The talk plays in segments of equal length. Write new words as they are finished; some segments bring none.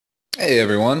Hey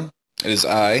everyone, it is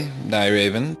I,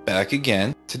 Kniraven, back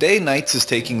again. Today Knights is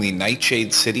taking the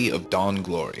Nightshade City of Dawn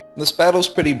Glory. This battle's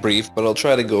pretty brief, but I'll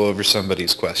try to go over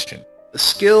somebody's question.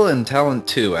 Skill and Talent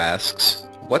 2 asks,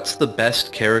 what's the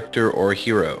best character or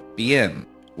hero? BM,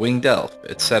 Winged Elf,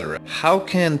 etc. How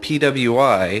can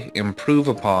PWI improve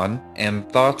upon, and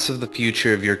thoughts of the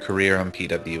future of your career on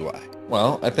PWI?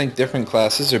 Well, I think different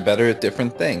classes are better at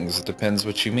different things. It depends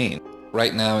what you mean.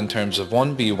 Right now, in terms of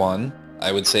 1v1,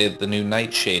 I would say that the new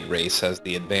Nightshade race has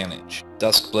the advantage.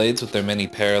 Duskblades with their many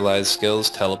paralyzed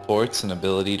skills, teleports, and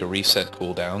ability to reset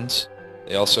cooldowns.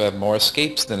 They also have more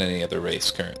escapes than any other race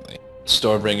currently.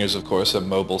 Stormbringers of course have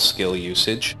mobile skill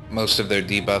usage. Most of their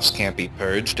debuffs can't be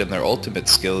purged, and their ultimate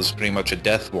skill is pretty much a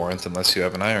death warrant unless you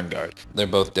have an Iron Guard. They're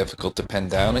both difficult to pin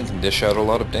down and can dish out a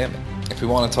lot of damage. If we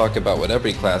want to talk about what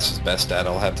every class is best at,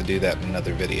 I'll have to do that in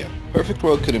another video. Perfect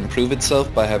World could improve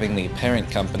itself by having the parent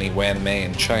company Wanmei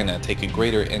in China take a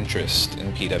greater interest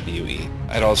in PWE.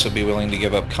 I'd also be willing to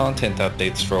give up content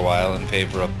updates for a while in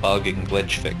favor of bug and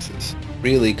glitch fixes.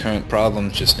 Really, current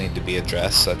problems just need to be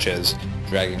addressed, such as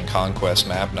Dragon Conquest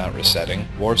map not resetting,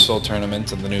 Warsoul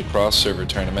tournament and the new cross-server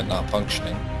tournament not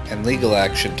functioning, and legal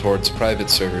action towards private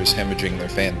servers hemorrhaging their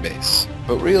fan base.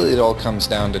 But really it all comes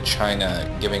down to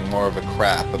China giving more of a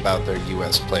crap about their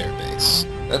US player base.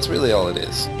 That's really all it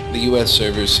is. The US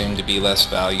servers seem to be less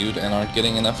valued and aren't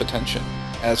getting enough attention.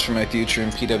 As for my future in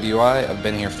PWI, I've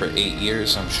been here for 8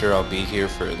 years. I'm sure I'll be here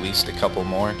for at least a couple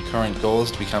more. Current goal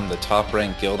is to become the top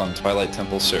ranked guild on Twilight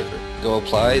Temple server. Go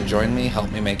apply, join me,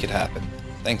 help me make it happen.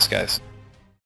 Thanks guys.